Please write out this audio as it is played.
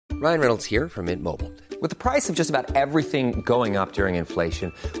Ryan Reynolds here from Mint Mobile. With the price of just about everything going up during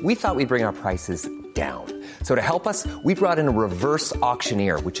inflation, we thought we'd bring our prices down. So to help us, we brought in a reverse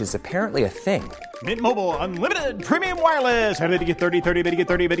auctioneer, which is apparently a thing. Mint Mobile Unlimited Premium Wireless. How to get 30, 30, bit to get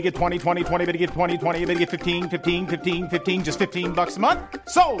 30, bit to get 20, 20, 20, bit to get 20, 20, bit to get 15, 15, 15, 15, just $15 a month?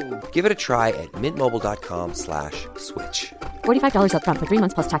 Sold! Give it a try at mintmobile.com/switch. $45 up front for 3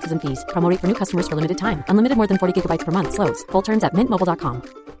 months plus taxes and fees. Promo rate for new customers for limited time. Unlimited more than 40 gigabytes per month. Slows full terms at mintmobile.com.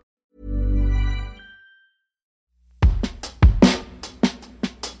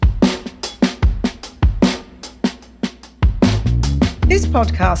 This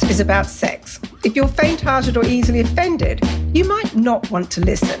podcast is about sex. If you're faint-hearted or easily offended, you might not want to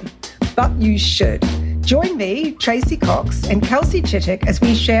listen, but you should. Join me, Tracy Cox, and Kelsey Chittick as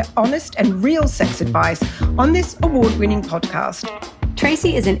we share honest and real sex advice on this award-winning podcast.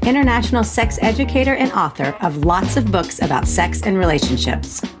 Tracy is an international sex educator and author of lots of books about sex and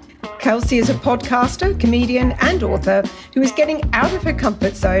relationships. Kelsey is a podcaster, comedian, and author who is getting out of her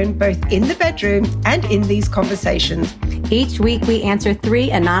comfort zone both in the bedroom and in these conversations. Each week, we answer 3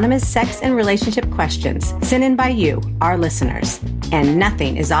 anonymous sex and relationship questions sent in by you, our listeners. And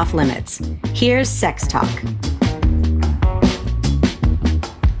nothing is off limits. Here's Sex Talk.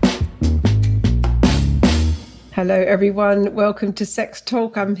 Hello, everyone. Welcome to Sex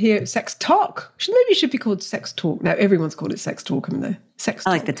Talk. I'm here. Sex Talk? Maybe it should be called Sex Talk. No, everyone's called it Sex Talk, haven't they? Sex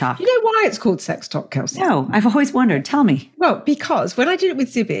Talk. I like the talk. You know why it's called Sex Talk, Kelsey? No, I've always wondered. Tell me. Well, because when I did it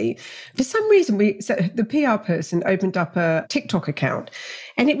with Zibby, for some reason, the PR person opened up a TikTok account,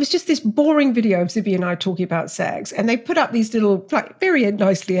 and it was just this boring video of Zibby and I talking about sex. And they put up these little, like, very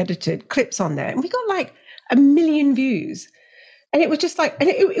nicely edited clips on there. And we got like 1 million views. And it was just like, and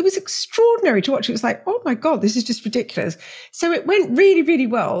it was extraordinary to watch. It was like, oh my God, this is just ridiculous. So it went really, really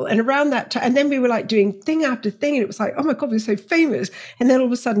well. And around that time, and then we were like doing thing after thing. And it was like, oh my God, we're so famous. And then all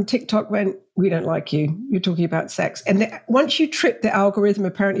of a sudden TikTok went, we don't like you. You're talking about sex. And once you trip the algorithm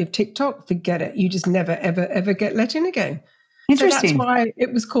apparently of TikTok, forget it. You just never, ever, ever get let in again. Interesting. So that's why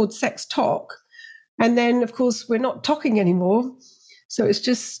it was called Sex Talk. And then, of course, we're not talking anymore. So it's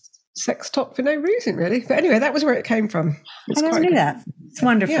just sex talk for no reason, really. But anyway, that was where it came from. I never knew that. It's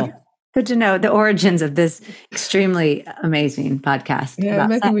wonderful. Yeah. Good to know the origins of this extremely amazing podcast. Yeah,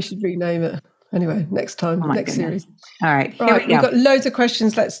 maybe we should rename it. Anyway, next time, next series. All right, here we go. We've got loads of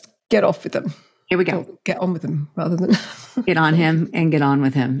questions. Let's get off with them. Here we go. Or get on with them rather than... Get on him and get on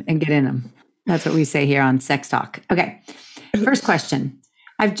with him and get in him. That's what we say here on Sex Talk. Okay, first question.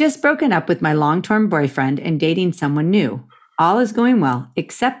 I've just broken up with my long-term boyfriend and dating someone new. All is going well,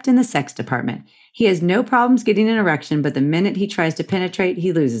 except in the sex department. He has no problems getting an erection, but the minute he tries to penetrate,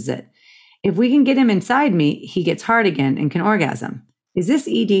 he loses it. If we can get him inside me, he gets hard again and can orgasm. Is this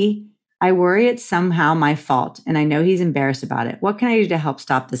ED? I worry it's somehow my fault, and I know he's embarrassed about it. What can I do to help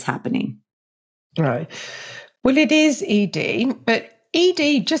stop this happening? Right. Well, it is ED, but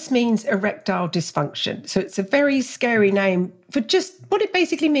ED just means erectile dysfunction. So it's a very scary name for just what it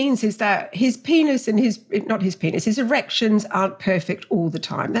basically means is that his penis and his erections aren't perfect all the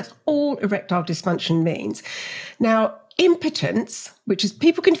time. That's all erectile dysfunction means. Now, impotence, which is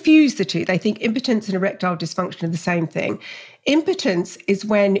people confuse the two. They think impotence and erectile dysfunction are the same thing. Impotence is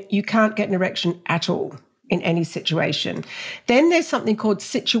when you can't get an erection at all in any situation. Then there's something called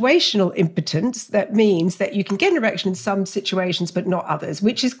situational impotence. That means that you can get an erection in some situations, but not others,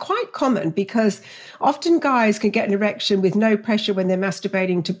 which is quite common because often guys can get an erection with no pressure when they're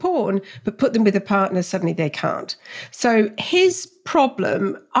masturbating to porn, but put them with a partner, suddenly they can't. So his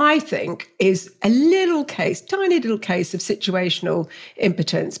problem, I think, is a tiny little case of situational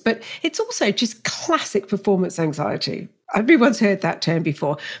impotence, but it's also just classic performance anxiety. Everyone's heard that term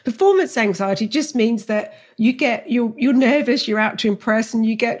before. Performance anxiety just means that you're nervous, you're out to impress, and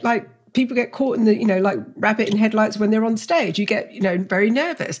you get like people get caught in the, like rabbit in headlights when they're on stage. You get, very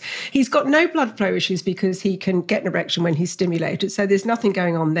nervous. He's got no blood flow issues because he can get an erection when he's stimulated. So there's nothing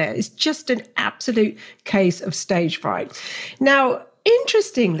going on there. It's just an absolute case of stage fright. Now,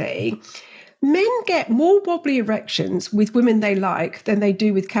 interestingly, men get more wobbly erections with women they like than they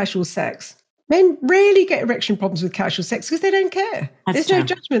do with casual sex. Men rarely get erection problems with casual sex because they don't care. There's no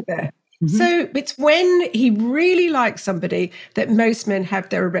judgment there. Mm-hmm. So it's when he really likes somebody that most men have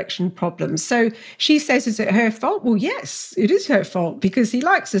their erection problems. So she says, is it her fault? Well, yes, it is her fault because he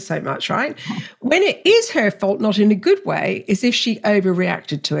likes her so much, right? When it is her fault, not in a good way, is if she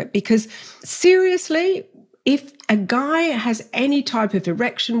overreacted to it. Because seriously, if a guy has any type of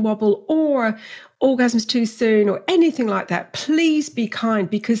erection wobble or orgasms too soon or anything like that, please be kind,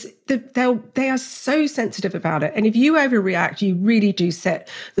 because they are so sensitive about it. And if you overreact, you really do set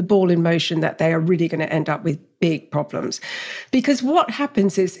the ball in motion that they are really going to end up with big problems. Because what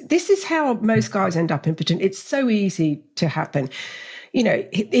happens is, this is how most guys end up impotent. It's so easy to happen. You know,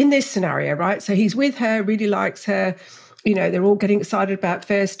 in this scenario, right? So he's with her, really likes her. You know, they're all getting excited about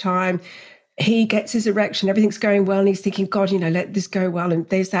first time. He gets his erection, everything's going well, and he's thinking, God, you know, let this go well. And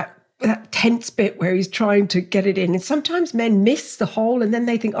there's that tense bit where he's trying to get it in. And sometimes men miss the hole, and then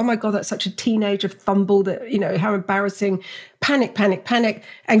they think, oh my God, that's such a teenager fumble, that, you know, how embarrassing. Panic, panic, panic.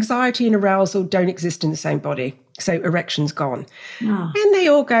 Anxiety and arousal don't exist in the same body. So erection's gone. Oh. And they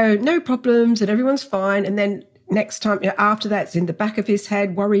all go, no problems, and everyone's fine. And then next time, you know, after that, it's in the back of his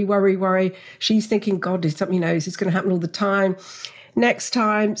head, worry, worry, worry. She's thinking, God, is something, you know, is this going to happen all the time? Next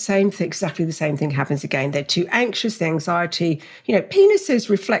time, same thing, exactly the same thing happens again. They're too anxious, the anxiety. You know, penises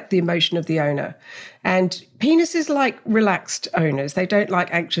reflect the emotion of the owner. And penises like relaxed owners. They don't like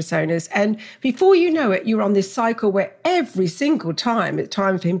anxious owners. And before you know it, you're on this cycle where every single time it's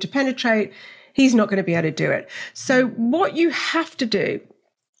time for him to penetrate, he's not going to be able to do it. So what you have to do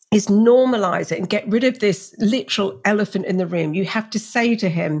is normalize it and get rid of this literal elephant in the room. You have to say to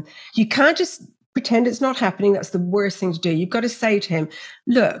him, you can't just pretend it's not happening. That's the worst thing to do. You've got to say to him,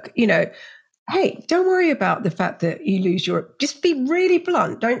 look, you know, hey, don't worry about the fact that you lose just be really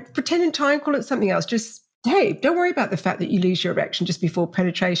blunt. Don't pretend and try and call it something else. Just, hey, don't worry about the fact that you lose your erection just before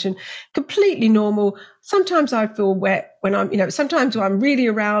penetration. Completely normal. Sometimes I feel wet when I'm, you know, sometimes when I'm really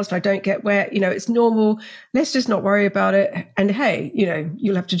aroused, I don't get wet. You know, it's normal. Let's just not worry about it. And hey, you know,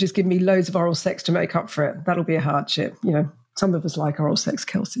 you'll have to just give me loads of oral sex to make up for it. That'll be a hardship, you know. Some of us like oral sex,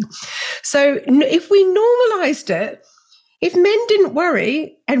 Kelsey. So if we normalized it, if men didn't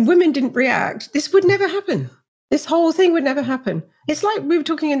worry and women didn't react, this would never happen. This whole thing would never happen. It's like we were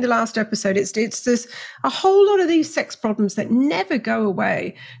talking in the last episode. It's this, a whole lot of these sex problems that never go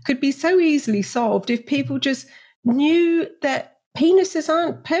away could be so easily solved if people just knew that penises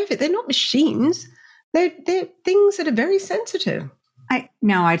aren't perfect. They're not machines. They're things that are very sensitive.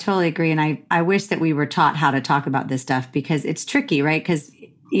 I totally agree. And I wish that we were taught how to talk about this stuff, because it's tricky, right? Because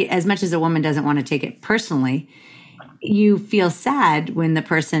as much as a woman doesn't want to take it personally, you feel sad when the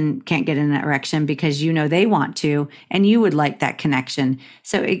person can't get an erection because you know they want to, and you would like that connection.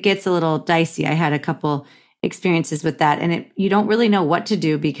 So it gets a little dicey. I had a couple experiences with that, and you don't really know what to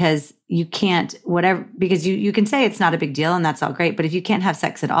do, because you can't, because you can say it's not a big deal and that's all great. But if you can't have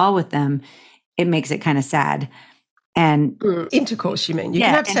sex at all with them, it makes it kind of sad. And intercourse, you mean? You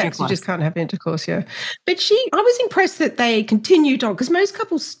can have sex, you just can't have intercourse, yeah. But I was impressed that they continued on, because most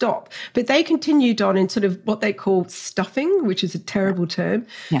couples stop, but they continued on in sort of what they call stuffing, which is a terrible term.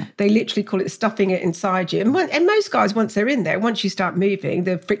 Yeah. They literally call it stuffing it inside you. And most guys, once they're in there, once you start moving,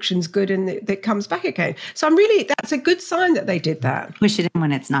 the friction's good and it comes back again. So that's a good sign that they did that. Push it in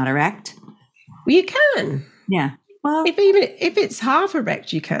when it's not erect? Well, you can. Yeah. Well, if it's half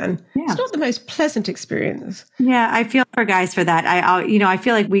erect, you can. Yeah. It's not the most pleasant experience. Yeah, I feel for guys for that. I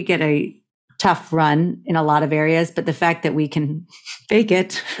feel like we get a tough run in a lot of areas, but the fact that we can fake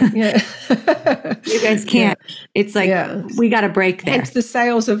it, yeah, you guys can't. Yeah. It's like we got a break there. Hence the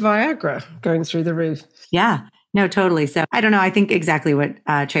sales of Viagra going through the roof. Yeah. No, totally. So I don't know. I think exactly what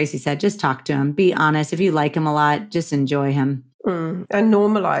Tracy said. Just talk to him. Be honest. If you like him a lot, just enjoy him. And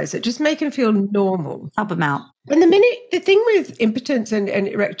normalize it. Just make him feel normal. Help him out. And the thing with impotence and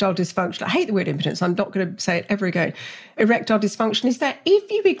erectile dysfunction, I hate the word impotence, I'm not going to say it ever again. Erectile dysfunction is that if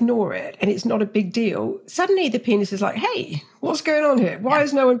you ignore it and it's not a big deal, suddenly the penis is like, hey, what's going on here? Why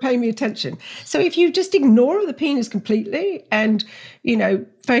is no one paying me attention? So if you just ignore the penis completely and, you know,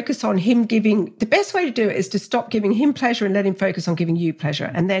 focus on him the best way to do it is to stop giving him pleasure and let him focus on giving you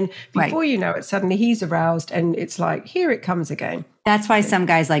pleasure. And then before you know it, suddenly he's aroused and it's like, here it comes again. That's why some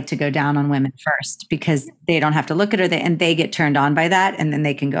guys like to go down on women first, because they don't have to look at her and they get turned on by that, and then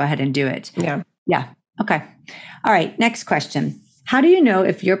they can go ahead and do it. Yeah. Yeah. Okay. All right. Next question. How do you know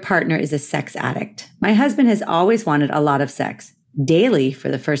if your partner is a sex addict? My husband has always wanted a lot of sex, daily for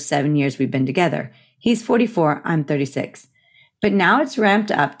the first 7 years we've been together. He's 44, I'm 36. But now it's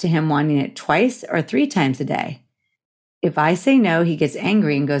ramped up to him wanting it twice or 3 times a day. If I say no, he gets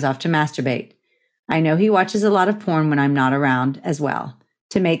angry and goes off to masturbate. I know he watches a lot of porn when I'm not around as well.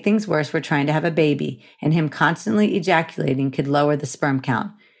 To make things worse, we're trying to have a baby, and him constantly ejaculating could lower the sperm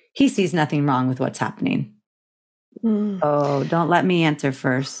count. He sees nothing wrong with what's happening. Oh, don't let me answer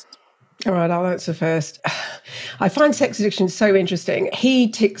first. All right, I'll answer first. I find sex addiction so interesting. He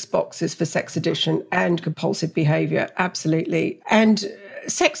ticks boxes for sex addiction and compulsive behavior, absolutely. And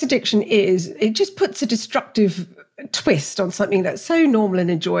sex addiction is, it just puts a destructive twist on something that's so normal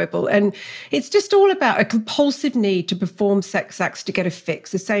and enjoyable. And it's just all about a compulsive need to perform sex acts to get a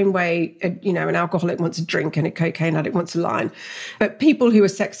fix, the same way, an alcoholic wants a drink and a cocaine addict wants a line. But people who are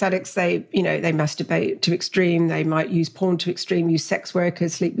sex addicts, they masturbate to extreme, they might use porn to extreme, use sex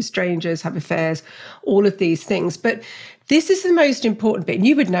workers, sleep with strangers, have affairs, all of these things. But this is the most important bit. And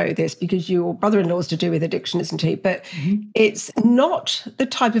you would know this because your brother-in-law is to do with addiction, isn't he? But it's not the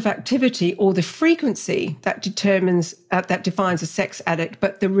type of activity or the frequency that defines a sex addict,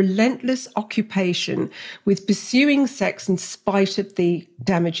 but the relentless occupation with pursuing sex in spite of the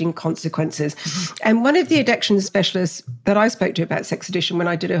damaging consequences. And one of the addiction specialists that I spoke to about sex addiction when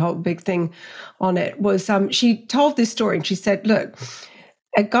I did a whole big thing on it was she told this story and she said, look,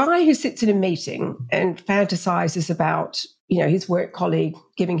 a guy who sits in a meeting and fantasizes about, his work colleague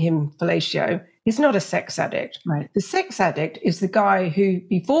giving him fellatio is not a sex addict. Right. The sex addict is the guy who,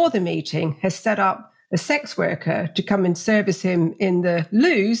 before the meeting, has set up a sex worker to come and service him in the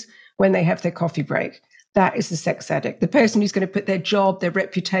loos when they have their coffee break. That is the sex addict, the person who's going to put their job, their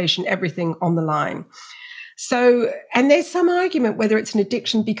reputation, everything on the line. So, and there's some argument whether it's an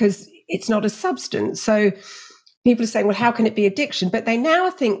addiction because it's not a substance. So people are saying, well, how can it be addiction? But they now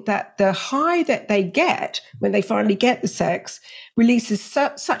think that the high that they get when they finally get the sex releases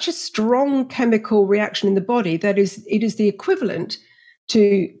such a strong chemical reaction in the body that it is the equivalent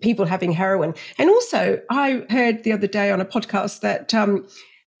to people having heroin. And also, I heard the other day on a podcast that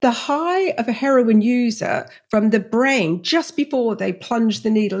the high of a heroin user from the brain just before they plunge the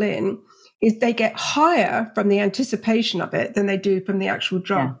needle in is they get higher from the anticipation of it than they do from the actual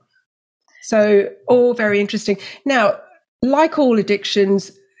drug. Yeah. So all very interesting. Now, like all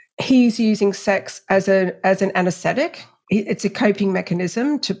addictions, he's using sex as an anesthetic. It's a coping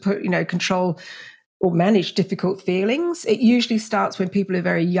mechanism to control or manage difficult feelings. It usually starts when people are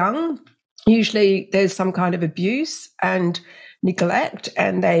very young. Usually there's some kind of abuse and neglect,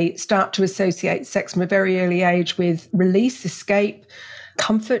 and they start to associate sex from a very early age with release, escape,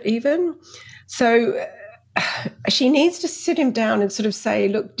 comfort even. So she needs to sit him down and sort of say,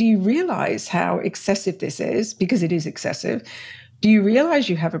 look, do you realize how excessive this is? Because it is excessive. Do you realize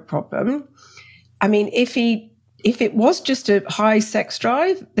you have a problem? I mean, if it was just a high sex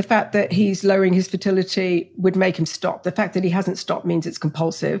drive, the fact that he's lowering his fertility would make him stop. The fact that he hasn't stopped means it's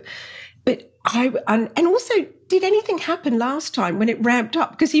compulsive. But and also, did anything happen last time when it ramped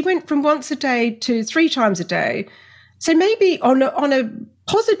up? Because he went from once a day to 3 times a day. So maybe on a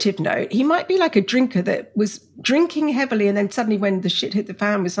positive note, he might be like a drinker that was drinking heavily and then suddenly when the shit hit the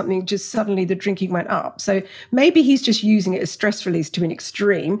fan with something, just suddenly the drinking went up. So maybe he's just using it as stress release to an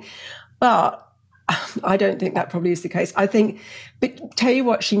extreme. But I don't think that probably is the case. But tell you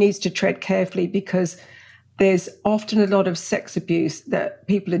what, she needs to tread carefully because there's often a lot of sex abuse that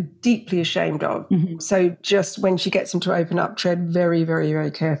people are deeply ashamed of. Mm-hmm. So just when she gets him to open up, tread very, very,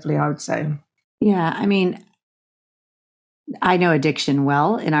 very carefully, I would say. Yeah, I mean, I know addiction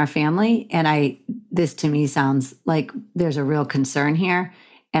well in our family, and this to me sounds like there's a real concern here.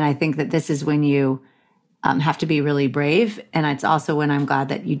 And I think that this is when you have to be really brave. And it's also when I'm glad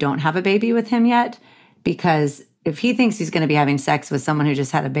that you don't have a baby with him yet, because if he thinks he's going to be having sex with someone who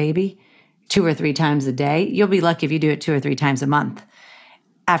just had a baby 2 or 3 times a day, you'll be lucky if you do it 2 or 3 times a month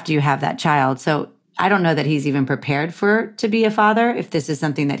after you have that child. So I don't know that he's even prepared to be a father if this is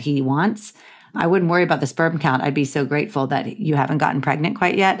something that he wants. I wouldn't worry about the sperm count. I'd be so grateful that you haven't gotten pregnant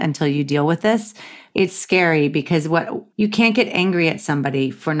quite yet until you deal with this. It's scary because you can't get angry at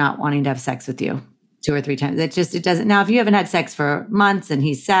somebody for not wanting to have sex with you 2 or 3 times. It doesn't. Now, if you haven't had sex for months and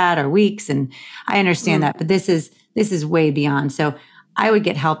he's sad or weeks, and I understand that, but this is way beyond. So I would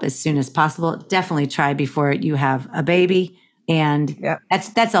get help as soon as possible. Definitely try before you have a baby. And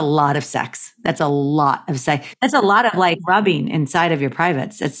that's a lot of sex. That's a lot of sex. That's a lot of like rubbing inside of your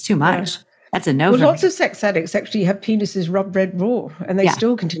privates. That's too much. Yeah. That's a no. Well, lots of sex addicts actually have penises rubbed red raw and they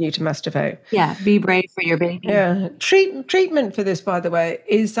still continue to masturbate. Yeah, be brave for your baby. Yeah. Treatment for this, by the way,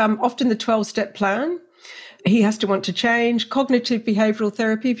 is often the 12-step plan. He has to want to change. Cognitive behavioral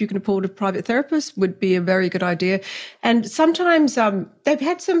therapy, if you can afford a private therapist, would be a very good idea. And sometimes they've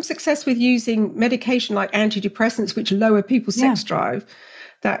had some success with using medication like antidepressants, which lower people's sex drive.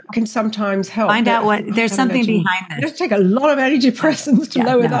 That can sometimes help. Find out there's something behind this. You have to take a lot of antidepressants to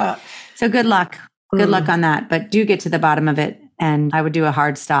lower that. So good luck. Good luck on that. But do get to the bottom of it. And I would do a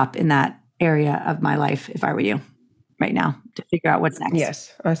hard stop in that area of my life if I were you right now to figure out what's next.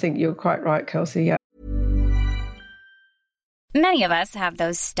 Yes, I think you're quite right, Kelsey. Yeah. Many of us have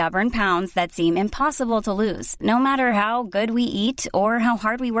those stubborn pounds that seem impossible to lose, no matter how good we eat or how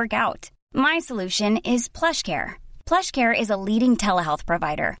hard we work out. My solution is PlushCare. PlushCare is a leading telehealth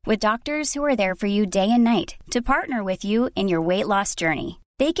provider with doctors who are there for you day and night to partner with you in your weight loss journey.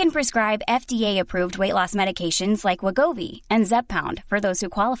 They can prescribe FDA-approved weight loss medications like Wegovy and Zepbound for those who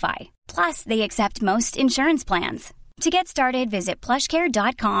qualify. Plus, they accept most insurance plans. To get started, visit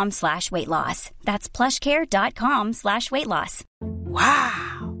plushcare.com/weight loss. That's plushcare.com/weight loss.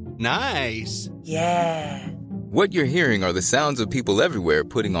 Wow. Nice. Yeah. What you're hearing are the sounds of people everywhere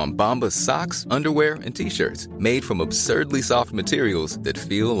putting on Bombas socks, underwear, and T-shirts made from absurdly soft materials that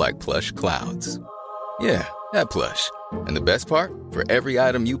feel like plush clouds. Yeah, that plush. And the best part? For every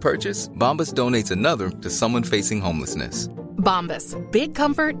item you purchase, Bombas donates another to someone facing homelessness. Bombas. Big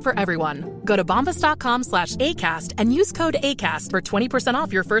comfort for everyone. Go to bombas.com/ACAST and use code ACAST for 20%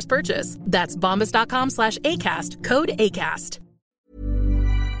 off your first purchase. That's bombas.com/ACAST. Code ACAST.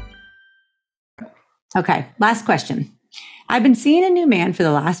 Okay, last question. I've been seeing a new man for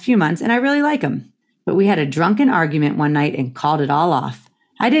the last few months and I really like him. But we had a drunken argument one night and called it all off.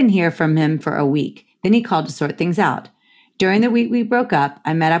 I didn't hear from him for a week. Then he called to sort things out. During the week we broke up,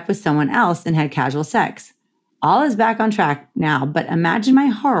 I met up with someone else and had casual sex. All is back on track now, but imagine my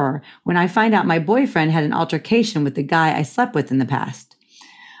horror when I find out my boyfriend had an altercation with the guy I slept with in the past.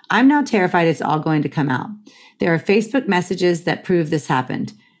 I'm now terrified it's all going to come out. There are Facebook messages that prove this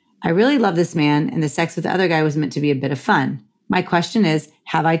happened. I really love this man, and the sex with the other guy was meant to be a bit of fun. My question is,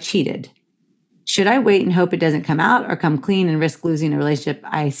 have I cheated? Should I wait and hope it doesn't come out or come clean and risk losing a relationship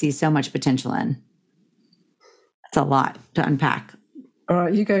I see so much potential in? That's a lot to unpack. All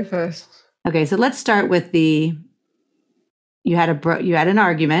right, you go first. Okay, so let's start with you had an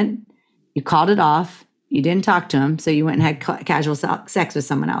argument, you called it off, you didn't talk to him, so you went and had casual sex with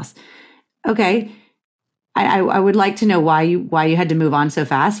someone else. Okay, I would like to know why you had to move on so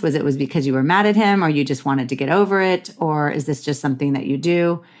fast. Was it because you were mad at him, or you just wanted to get over it, or is this just something that you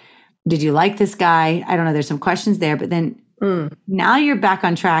do? Did you like this guy? I don't know. There's some questions there, but then now you're back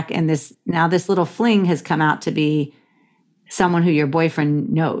on track, and this little fling has come out to be someone who your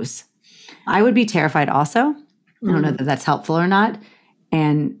boyfriend knows. I would be terrified also. I don't know that that's helpful or not.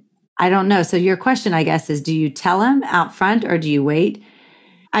 And I don't know. So your question, I guess, is do you tell him out front or do you wait?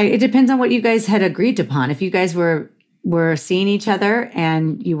 It depends on what you guys had agreed upon. If you guys were seeing each other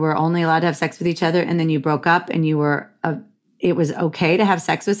and you were only allowed to have sex with each other, and then you broke up and it was okay to have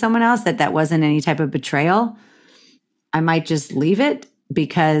sex with someone else, that wasn't any type of betrayal, I might just leave it,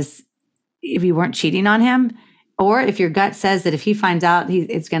 because if you weren't cheating on him, or if your gut says that if he finds out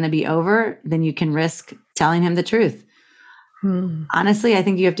it's going to be over, then you can risk telling him the truth. Honestly, I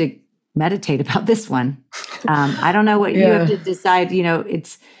think you have to meditate about this one. I don't know what you have to decide.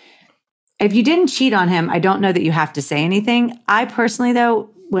 It's, if you didn't cheat on him, I don't know that you have to say anything. I personally,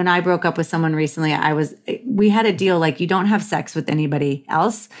 though, when I broke up with someone recently, we had a deal like you don't have sex with anybody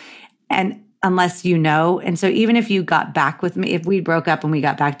else, and unless you know. And so even if you got back with me, if we broke up and we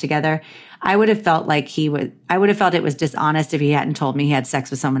got back together, I would have felt like I would have felt it was dishonest if he hadn't told me he had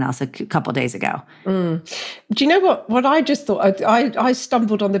sex with someone else a couple days ago. Do you know what I just thought? I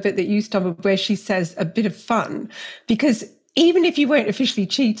stumbled on the bit that you stumbled, where she says a bit of fun, because even if you weren't officially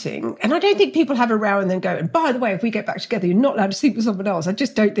cheating, and I don't think people have a row and then go, and by the way, if we get back together, you're not allowed to sleep with someone else. I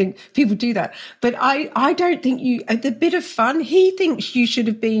just don't think people do that. But I don't think the bit of fun, he thinks you should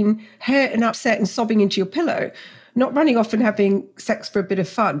have been hurt and upset and sobbing into your pillow, not running off and having sex for a bit of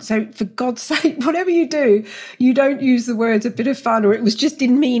fun. So for God's sake, whatever you do, you don't use the words a bit of fun, or it was just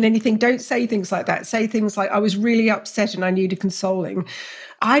didn't mean anything. Don't say things like that. Say things like, I was really upset and I needed consoling.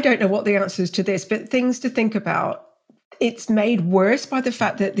 I don't know what the answer is to this, but things to think about. It's made worse by the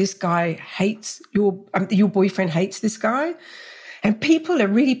fact that this guy hates your boyfriend hates this guy. And people are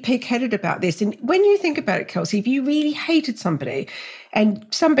really pig-headed about this. And when you think about it, Kelsey, if you really hated somebody and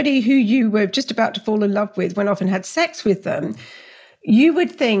somebody who you were just about to fall in love with went off and had sex with them, you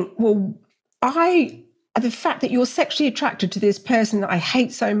would think, well, the fact that you're sexually attracted to this person that I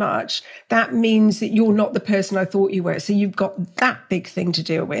hate so much, that means that you're not the person I thought you were. So you've got that big thing to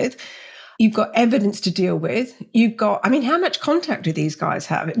deal with. You've got evidence to deal with. How much contact do these guys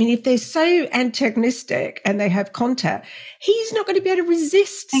have? I mean, if they're so antagonistic and they have contact, he's not going to be able to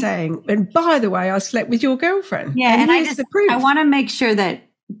resist saying, and by the way, I slept with your girlfriend. Yeah, and I want to make sure that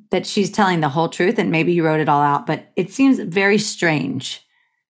she's telling the whole truth, and maybe you wrote it all out, but it seems very strange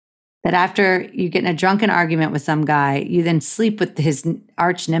that after you get in a drunken argument with some guy, you then sleep with his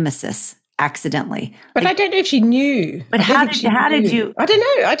arch nemesis accidentally. But I don't know if she knew. But how did you? I don't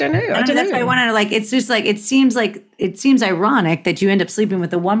know. That's why I want to it's just like, it seems ironic that you end up sleeping with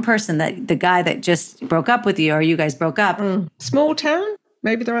the one person that the guy that just broke up with you, or you guys broke up. Small town?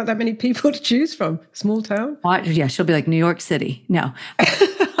 Maybe there aren't that many people to choose from. Small town? Yeah, she'll be like New York City. No.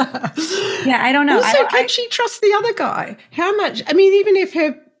 Yeah, I don't know. Also, can she trust the other guy? How much? I mean, even if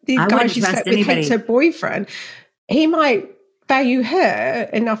the guy she slept with hates her boyfriend, he might value her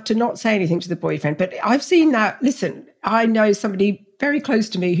enough to not say anything to the boyfriend. But I've seen that. Listen, I know somebody very close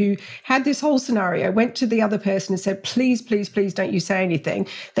to me who had this whole scenario, went to the other person and said, please, please, please don't you say anything.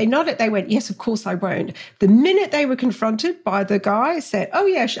 They nodded, they went, yes, of course I won't. The minute they were confronted by the guy, said, oh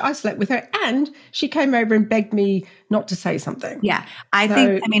yeah, I slept with her. And she came over and begged me not to say something. Yeah.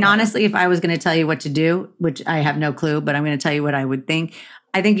 I mean, honestly, if I was going to tell you what to do, which I have no clue, but I'm going to tell you what I would think.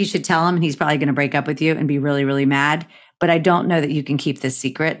 I think you should tell him, and he's probably going to break up with you and be really, really mad. But I don't know that you can keep this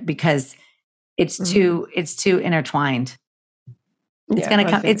secret because it's too intertwined.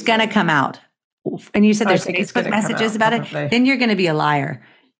 It's gonna come out. And you said there's Facebook messages about it. Then you're gonna be a liar.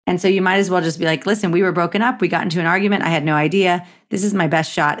 And so you might as well just be like, listen, we were broken up. We got into an argument. I had no idea. This is my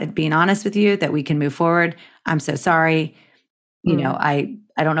best shot at being honest with you that we can move forward. I'm so sorry. You know, I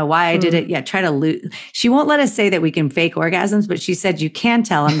don't know why I did it. Yeah, try to lose. She won't let us say that we can fake orgasms, but she said you can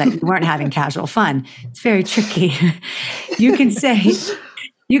tell him that you weren't having casual fun. It's very tricky. You can say,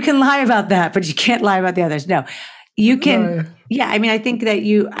 you can lie about that, but you can't lie about the others. No, you can. No. Yeah, I mean, I think that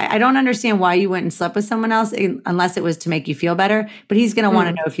I don't understand why you went and slept with someone else unless it was to make you feel better, but he's going to want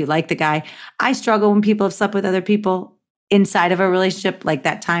to know if you like the guy. I struggle when people have slept with other people inside of a relationship like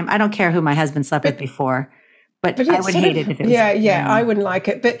that time. I don't care who my husband slept with before. But I would hate it if it was. Yeah, I wouldn't like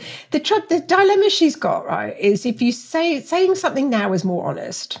it. But the dilemma she's got, right, is if you saying something now is more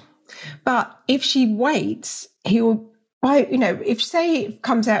honest. But if she waits, if say it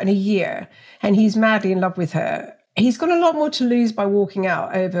comes out in a year and he's madly in love with her, he's got a lot more to lose by walking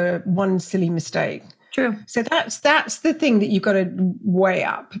out over one silly mistake. True. So that's the thing that you've got to weigh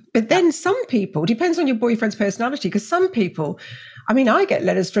up. But then some people, depends on your boyfriend's personality, because some people, I mean, I get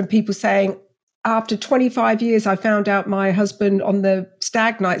letters from people saying, after 25 years, I found out my husband on the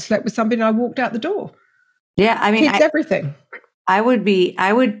stag night slept with somebody and I walked out the door. Yeah, I mean, everything. I would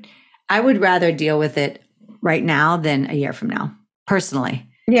rather deal with it right now than a year from now, personally.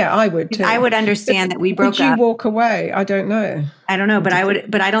 Yeah, I would too. I would understand that we broke up. Would you walk away? I don't know. I don't know, but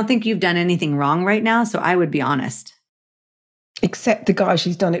I don't think you've done anything wrong right now, so I would be honest. Except the guy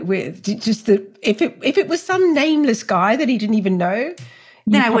she's done it with. Just if it was some nameless guy that he didn't even know,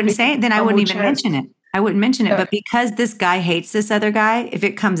 then I wouldn't say it. Then I wouldn't even mention it. I wouldn't mention it. But because this guy hates this other guy, if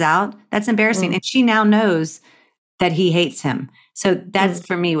it comes out, that's embarrassing. And she now knows that he hates him. So that's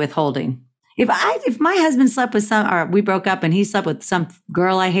for me withholding. If my husband slept with or we broke up and he slept with some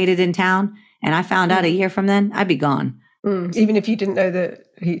girl I hated in town and I found out a year from then, I'd be gone. Even if you didn't know that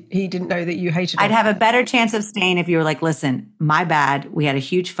he didn't know that you hated him. I'd have a better chance of staying if you were like, listen, my bad. We had a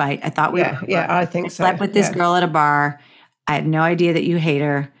huge fight. I thought I think so. Slept with this girl at a bar. I had no idea that you hate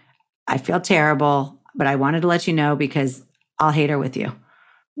her. I feel terrible, but I wanted to let you know because I'll hate her with you.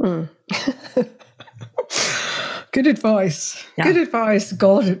 Good advice. Yeah. Good advice.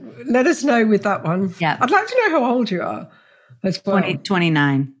 God, let us know with that one. Yeah. I'd like to know how old you are as well.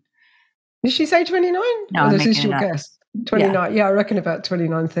 29. Did she say 29? No, or is this your guess? 29. Yeah, I reckon about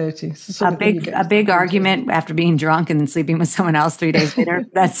 29, 30. So a big argument after being drunk and then sleeping with someone else 3 days later.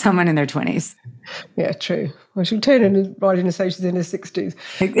 That's someone in their 20s. Yeah, true. Well, she'll turn in right in and say she's in her 60s.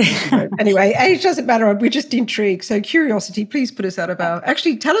 Anyway, age doesn't matter. We're just intrigued. So curiosity, please put us out about.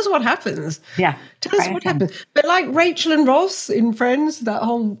 Actually, tell us what happens. Yeah. Tell us what happens. But like Rachel and Ross in Friends, that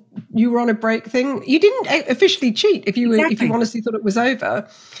whole you were on a break thing, you didn't officially cheat if you honestly thought it was over.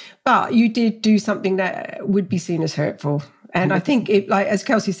 But you did do something that would be seen as hurtful. And I think, as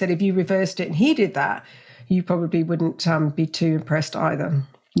Kelsey said, if you reversed it and he did that, you probably wouldn't be too impressed either.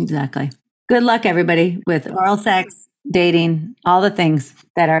 Exactly. Good luck, everybody, with oral sex, dating, all the things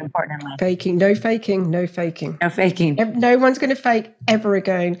that are important in life. Faking. No faking. No faking. No faking. No one's going to fake ever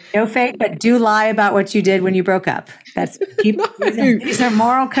again. No fake, but do lie about what you did when you broke up. These are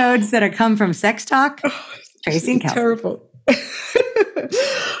moral codes that come from Sex Talk. Tracy and Kelsey. Terrible.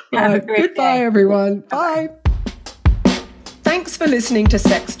 Goodbye, everyone. Bye. Thanks for listening to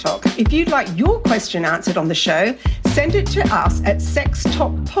Sex Talk. If you'd like your question answered on the show, send it to us at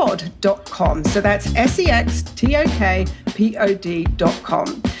sextalkpod.com. So that's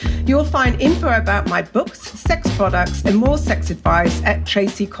sextalkpod.com. You'll find info about my books, sex products, and more sex advice at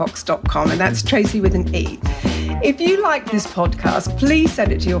tracycox.com. And that's Tracy with an E. If you like this podcast, please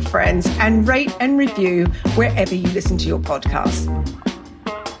send it to your friends and rate and review wherever you listen to your podcasts.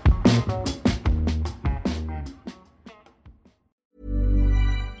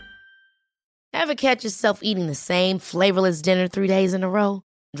 Ever catch yourself eating the same flavorless dinner 3 days in a row?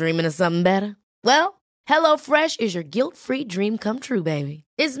 Dreaming of something better? Well, HelloFresh is your guilt-free dream come true, baby.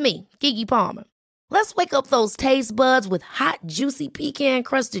 It's me, Keke Palmer. Let's wake up those taste buds with hot, juicy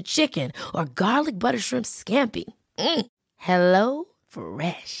pecan-crusted chicken or garlic butter shrimp scampi. Hello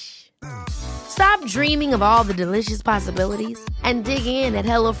Fresh. Stop dreaming of all the delicious possibilities and dig in at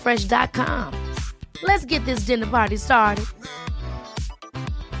HelloFresh.com. Let's get this dinner party started.